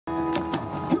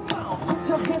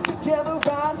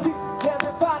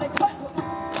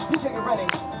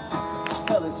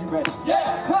ready?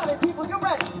 Yeah. Party people, you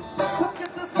ready? Let's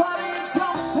get this party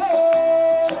jumping.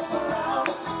 Jump around.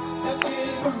 Let's get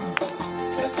it.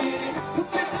 Let's get it.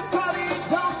 Let's get this party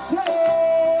jumping.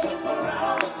 Jump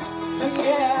around. Let's get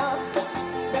it.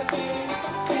 Let's get it.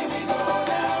 Here we go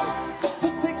now.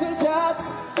 Let's take some shots.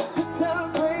 Let's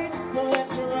celebrate.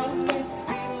 Let's run this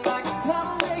beat like a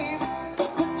tidal wave.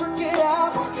 Let's work it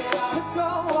out. Let's go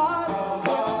on.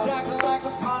 Let's act like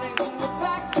the party's in the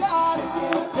backyard.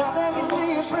 Now let me see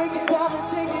you break it down and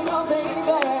shake it up, baby.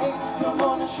 Come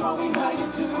on and show me how you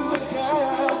do it,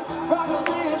 Girl, rock a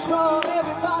little strong,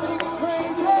 everybody go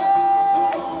crazy.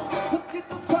 Let's get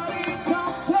this party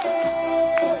jumping.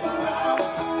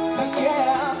 Let's get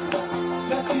it.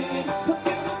 Let's get it. Let's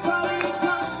get this party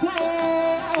jumping.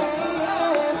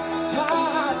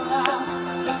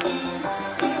 Let's get it.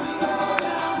 Here we go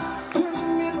now. Turn the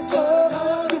music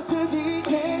up, Mr.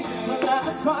 DJ. Light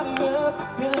this party up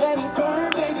and let it burn,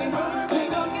 baby. We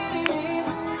gon' get it in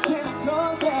till it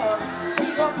goes down. We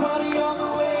gon' party all the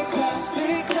way past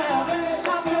 6 now.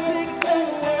 I'm gonna take it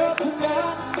there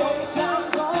tonight. Go down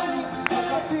on me.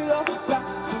 I feel up back.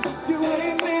 You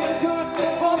ain't feeling good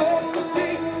for me.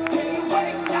 Can you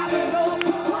wait? I don't know.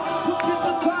 Let's get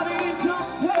this party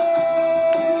jumping. Yeah.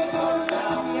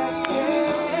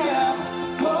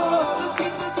 Oh, let's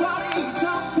get this party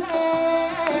jumping.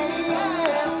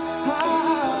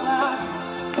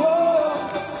 Whoa.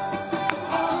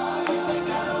 You ain't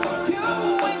gotta wait.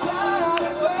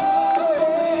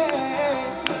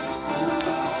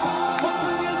 Once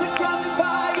the music grabs you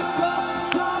by your soul,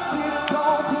 toss you to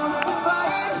toe, put it in my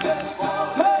ear.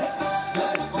 Hey.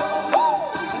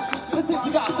 Let's see what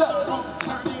you got, fellas.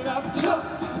 Turn it up, jump.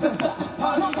 Let's get this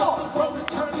party on the road and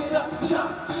turn it up,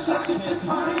 jump. Let's get this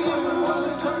party on the road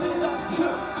and turn it up,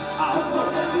 jump. Come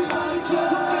on, everybody,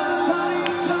 jump.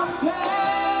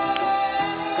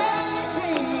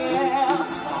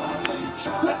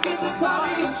 Let's get this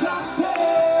party jumping.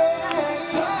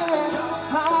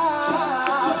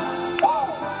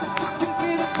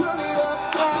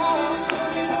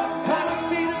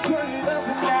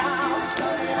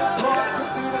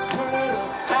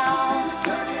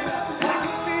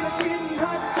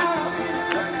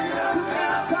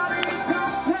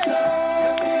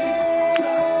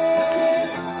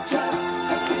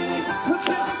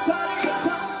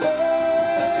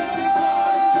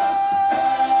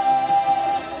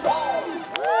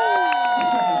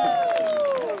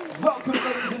 Welcome,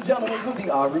 ladies and gentlemen, to the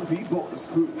R&B Boyz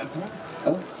crew. That's right.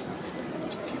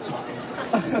 Keep talking.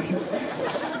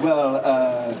 Well,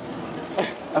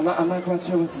 I'm not quite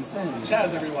sure what to say.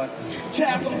 Chaz, everyone.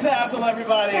 Chazzle, tazzle,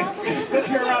 everybody. Let's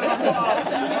hear a round of applause.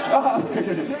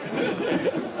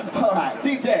 All right,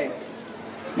 DJ,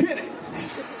 hit it.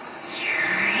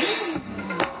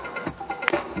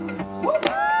 Woo.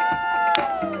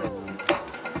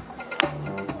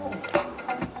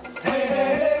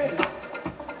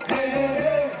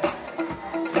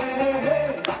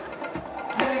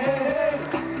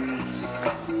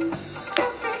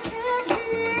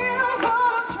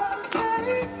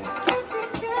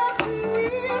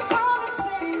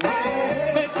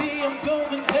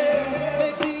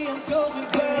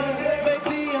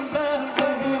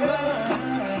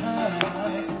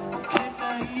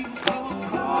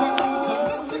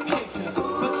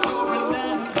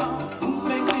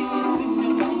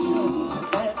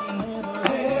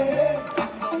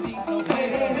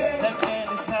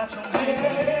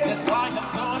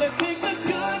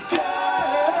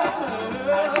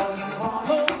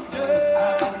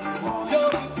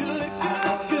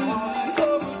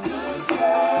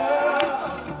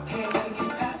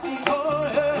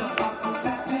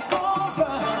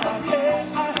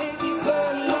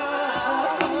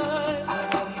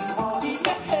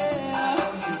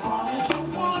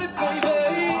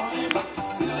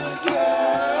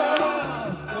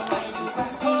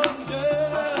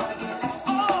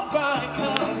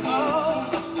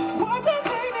 What's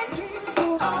up?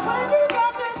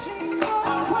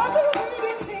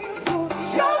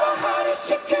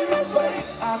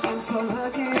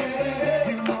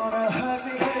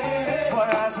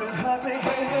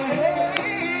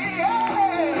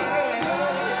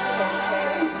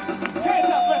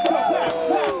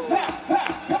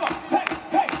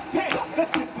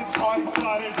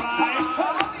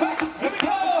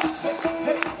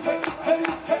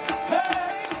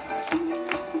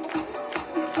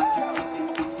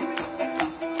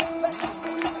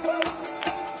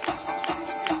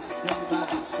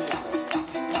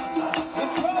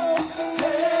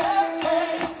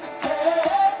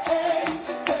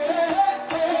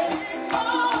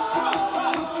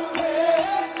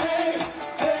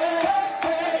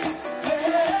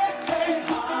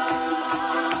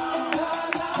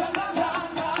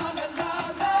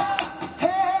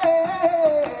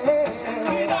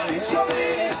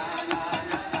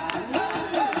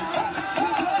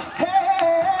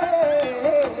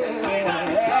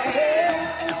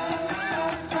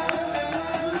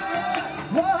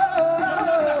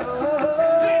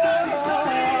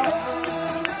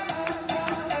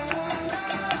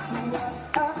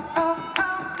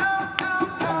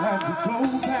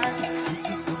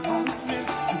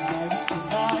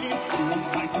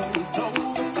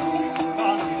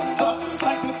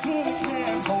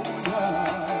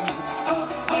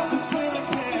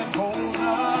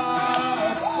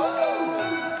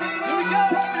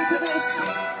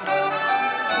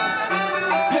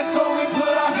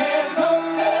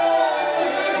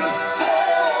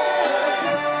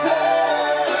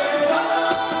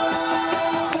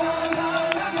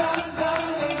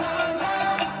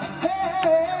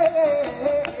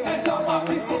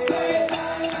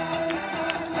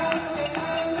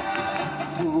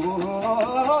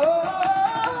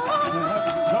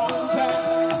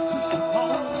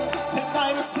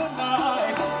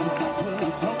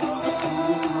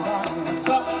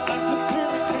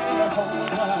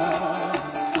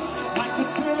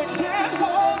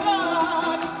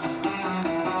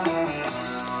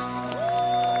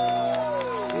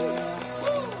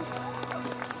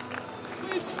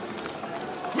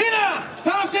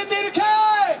 でいるかい。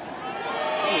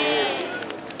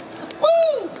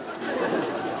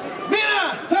みん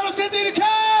な楽しんでいるかい。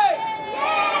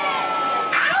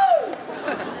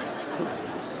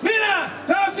みんな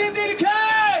楽しんでいるかい。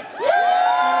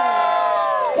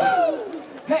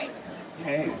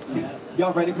Hey,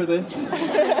 y'all ready for this?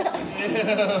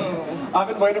 I've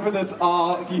been waiting for this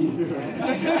all year.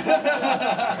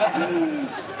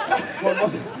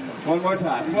 One more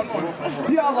time.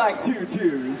 Do y'all like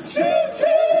choo-choos?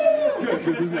 Choo-choo! Good,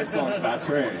 because this next song's about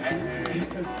train.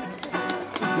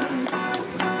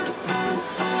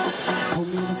 On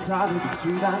the other side of the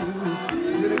street I knew,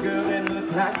 see the girl that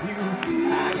looked like you.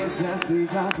 I guess that's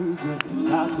deja vu, but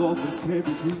I thought this can't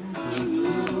be true.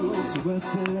 To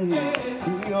West LA,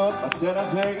 New York, I said I'd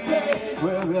play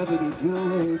wherever to get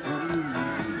away from you.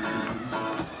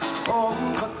 Oh,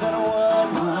 but that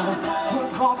one night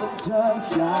was more than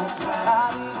just I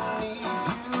didn't need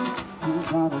you, 'cause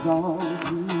I was all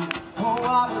you. Oh,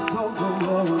 I was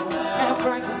overwhelmed and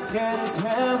frankly scared as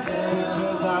hell,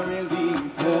 because I really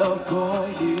fell for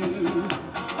you.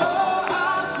 Oh,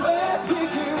 I swear to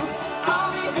you,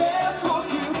 I'll be there for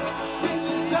you. This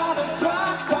is not a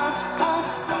drive-by.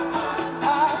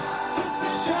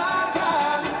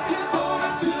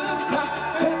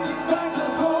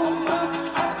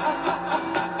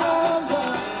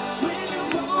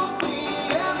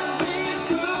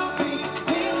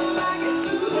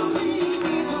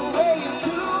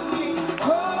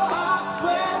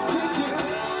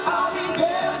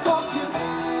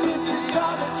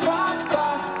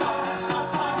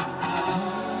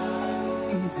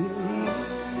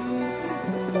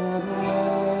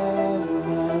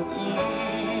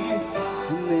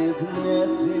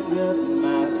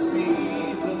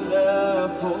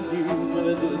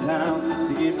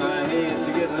 To get my head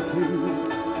together too.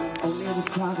 On the other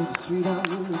side of the street I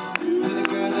knew, see the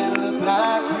girl that looked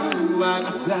like you. I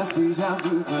guess that's deja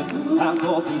vu, but I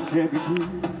thought this can't be true.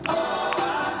 Oh,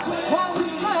 I swear, won't you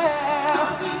swear,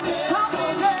 I'll be there, I'll be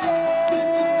there.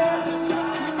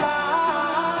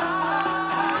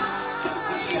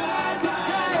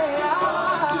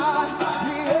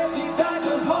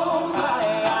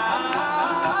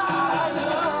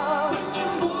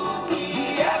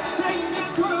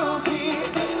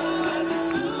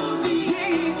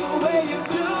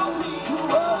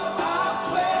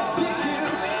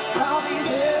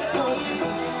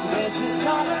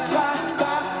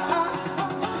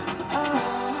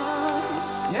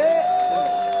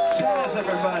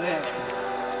 Everybody.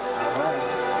 Alright,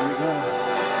 here we go.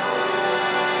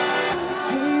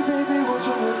 Hey baby, won't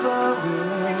you love me?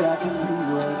 I can be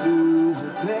your new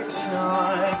addiction.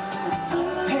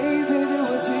 Hey baby,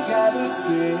 what you gotta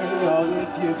say? All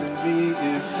you're giving me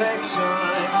is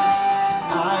fiction.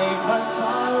 I'm a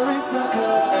sorry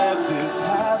sucker and this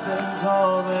happens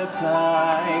all the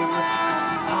time.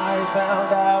 I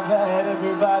found out that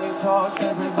everybody talks,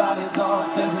 everybody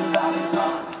talks, everybody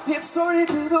talks. It started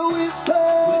with a whisper,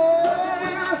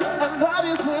 and that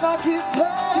is when I kissed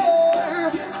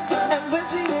her. And then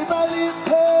she made my lips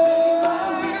hurt.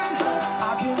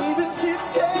 I can't even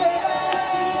chit-chat.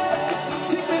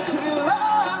 Take me to your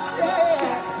love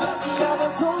shack. Now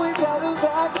that's all we got to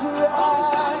back to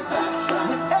right.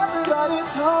 When everybody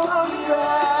talks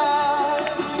right.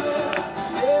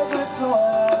 Yeah, before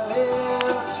I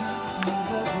left you see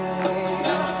the day.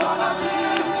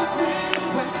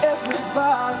 When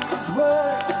everybody's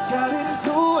words got in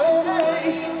the way.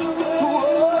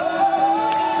 Whoa.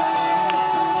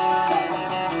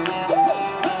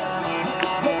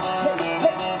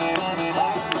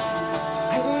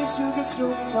 Hey, sugar, show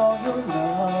me all your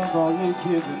love. All you're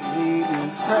giving me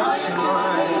is friction.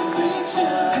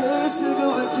 Hey, sugar,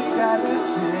 what you gotta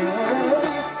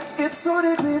say? It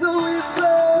started with a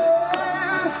whisper,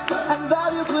 and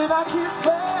that is when I kissed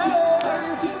her.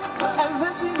 And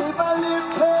then she made my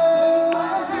lips hurt.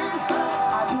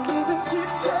 I can't even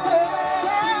chit-chat.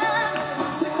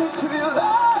 Take me to your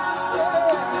love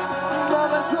shack. Now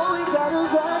that's all we got to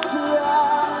back to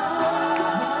right.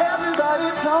 When everybody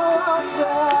talks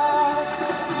right.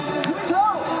 Here we go.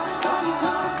 Everybody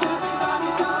talks.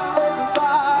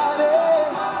 Everybody.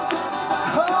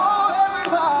 Oh,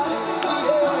 everybody.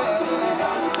 Yeah.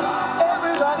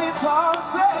 Everybody talks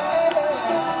right.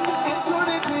 It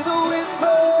started with a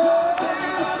whisper.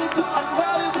 And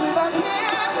that is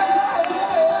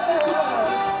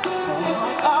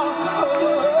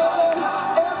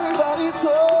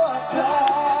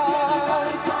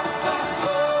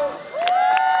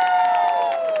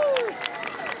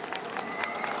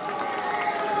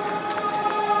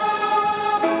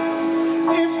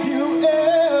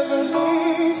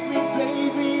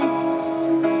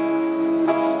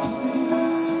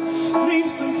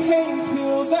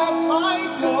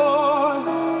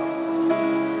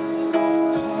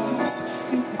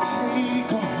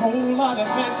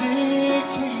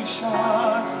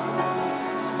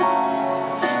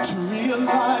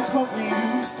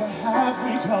that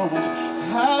we don't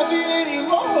have it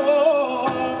anymore.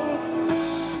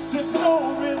 There's no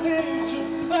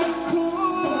religion that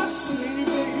could save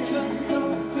me.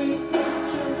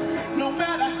 No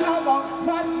matter how long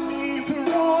my knees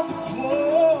are on the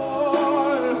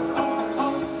floor.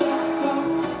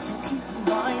 So keep in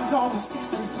mind all the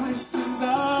sacrifices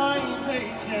I'm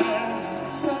making.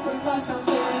 Sacrifice I'm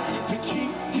making to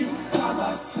keep you by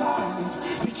my side,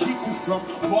 to keep you from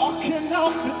walking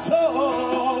out the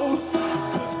door.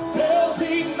 'Cause there'll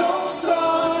be no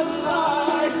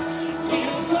sunlight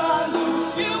if I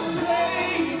lose you,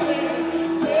 baby.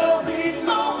 There'll be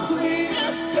no clear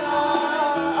skies.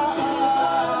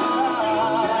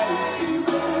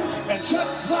 And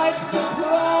just like the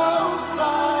clouds,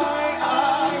 my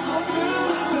eyes will do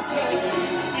the same.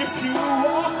 If you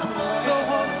walk away,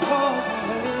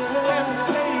 every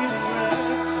day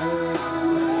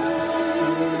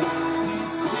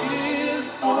these tears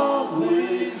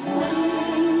always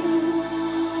win.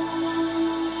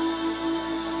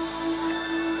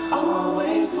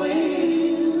 Always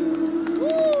win.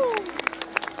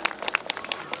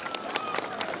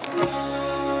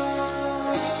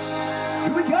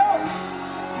 Here we go.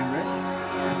 You ready?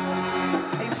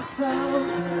 Ain't you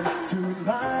something to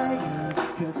remind you?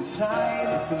 'Cause you shine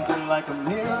is something like a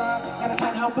mirror, and I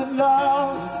can't help but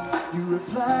notice you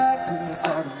reflect in this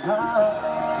heart of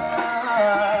mine.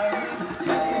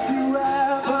 If you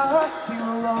ever feel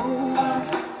alone,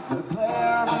 the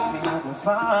glare makes me never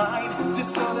fine.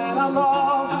 Just know that I'm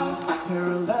always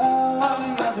parallel on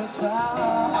the other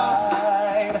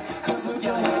side. 'Cause with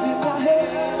your hand in my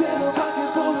hand and a pocket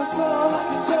full of soul, I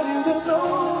can tell you there's no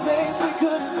place we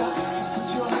couldn't go. Just put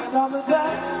your hand on the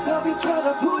glass, I'll be trying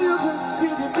to pull you through. You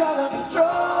just gotta be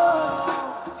strong,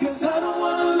 'cause I don't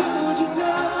wanna lose you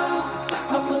now.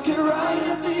 I'm looking right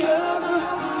at the other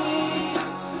half of me,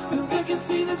 and I can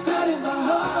see that's not in my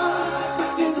heart.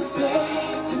 There's a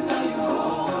space that now you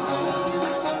hold.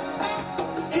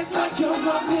 It's like you're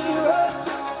my mirror,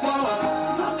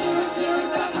 my mirror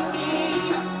staring back at me.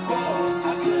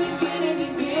 I couldn't get any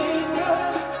bigger,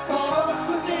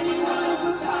 but anyone else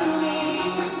was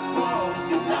hiding.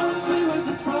 And now it's clear as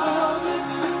this promise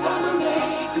that we're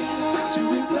making, two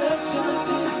reflections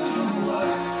into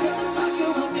one. 'Cause it's like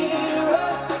you're a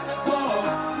mirror,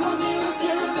 my mirror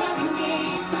staring back at me,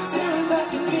 staring back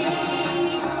at me.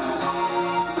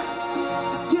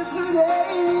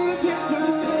 Yesterday's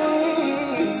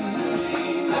history,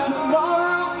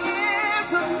 tomorrow is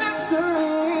a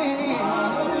mystery.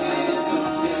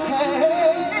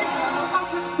 Hey, I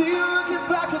can see you looking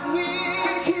back at me.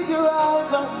 Keep your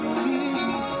eyes on me,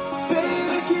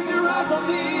 baby, keep your eyes on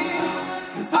me.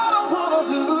 'Cause I don't wanna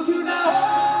lose you now.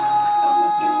 I'm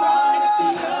looking right at the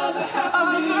other half of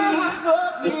me.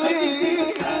 The vacancy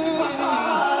inside of my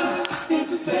heart is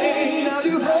a space now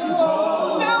you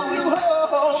hold. Now you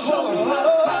hold. Show me how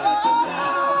to find it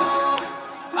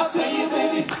now. I'll tell you,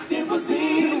 baby, it was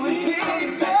easy.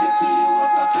 Coming back into you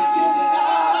once I figured it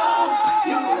out.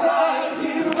 You were right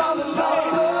here all alone.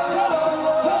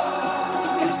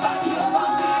 It's like you're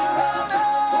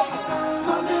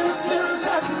my mirror staring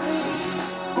back at me.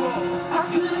 I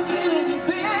couldn't get any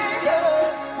bigger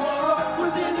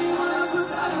with anyone else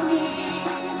beside me.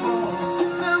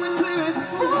 And now it's clear as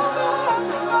this promise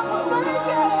I'm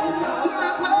making, two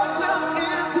reflections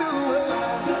into it.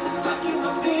 'Cause it's like you're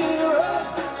my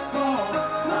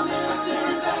mirror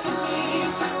staring back at me,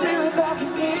 staring back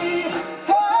at me.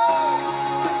 Hey,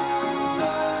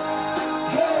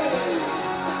 hey.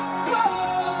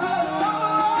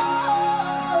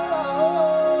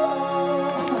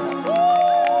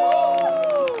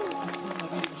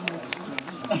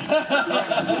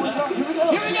 Here we go. Here we go.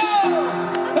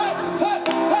 Hey, hey,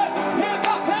 hey. Hands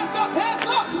up, hands up, hands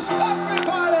up.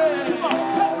 Everybody.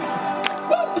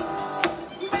 Woo.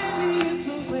 Maybe it's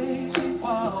the way she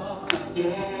walks.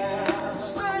 Yeah.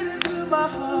 Straight into my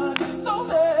heart.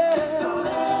 Stole it.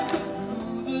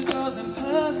 Through the doors and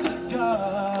past the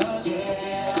guards.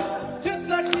 Yeah. Just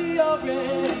like she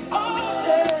already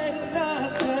ordered. And I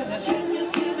said, can you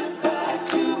give it back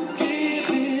to me?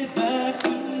 Give it back to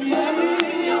me.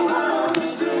 You're on the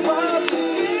street. What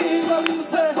people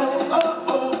say. Oh,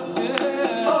 oh, oh.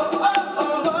 Yeah. Oh, oh,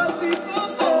 oh. What people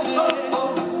say. Oh, oh,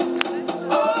 oh.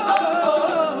 Oh, oh,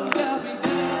 oh. Now we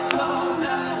dance all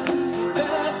night.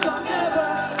 Best song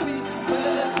ever. We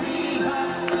every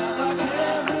night. Now I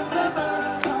can't remember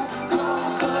how it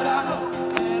goes, but I know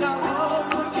that I won't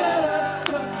forget her.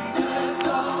 'Cause we danced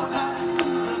all night.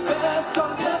 The best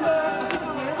song ever.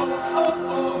 Oh, oh,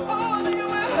 oh. Only you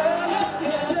and her.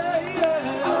 Yeah, yeah,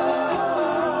 yeah. Oh.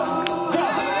 Yo,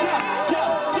 yo,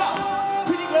 yo.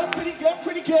 Pretty girl, pretty girl,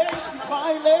 pretty girl. She's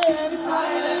smiling,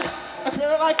 smiling.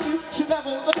 girl like you should never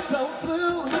look so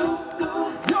blue.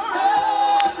 You're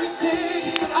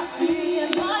everything I see in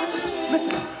my dreams.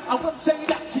 Listen, I wouldn't say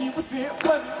that to you if it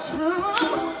wasn't true.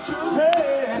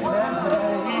 Hey,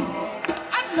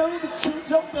 I know that you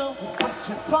don't know what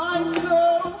you find so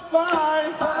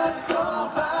fine.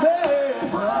 Hey,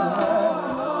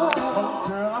 oh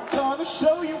girl, I'm gonna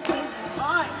show you when you're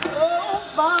mine. Oh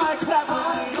my, clap with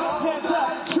me, hands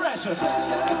up, treasure.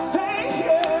 Hey,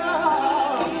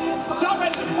 yeah, y'all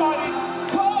ready to party?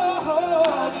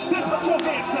 Oh, then put your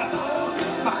hands up.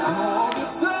 My golden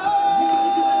sun.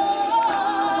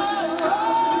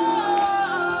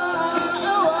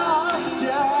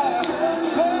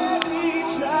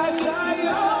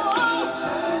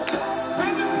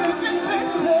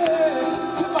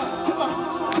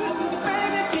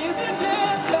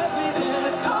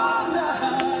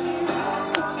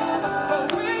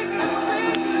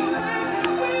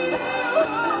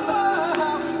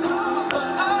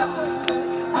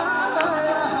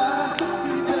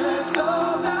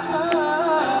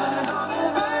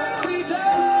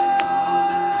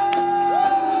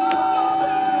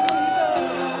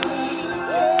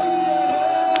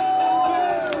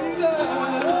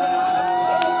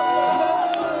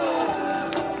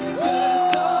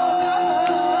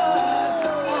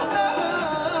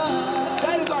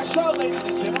 Ladies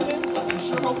and gentlemen, we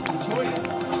sure hope you enjoyed it.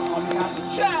 On behalf of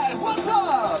Chaz, what's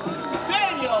up?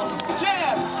 Daniel,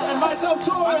 Jam, and myself,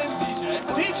 George,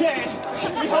 DJ.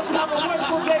 We hope you have a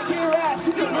wonderful day here at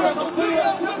Universal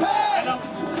Studios Japan.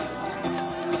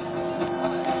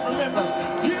 Remember,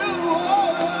 you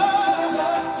are,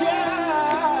 yeah.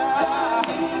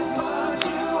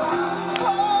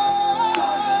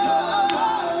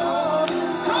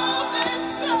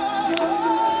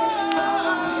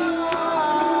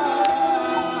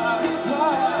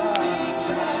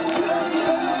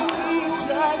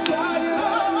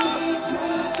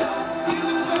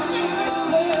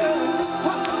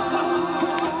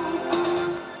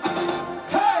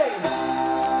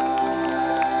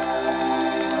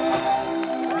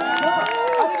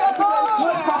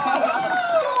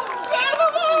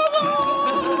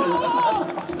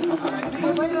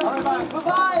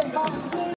 Bye-bye.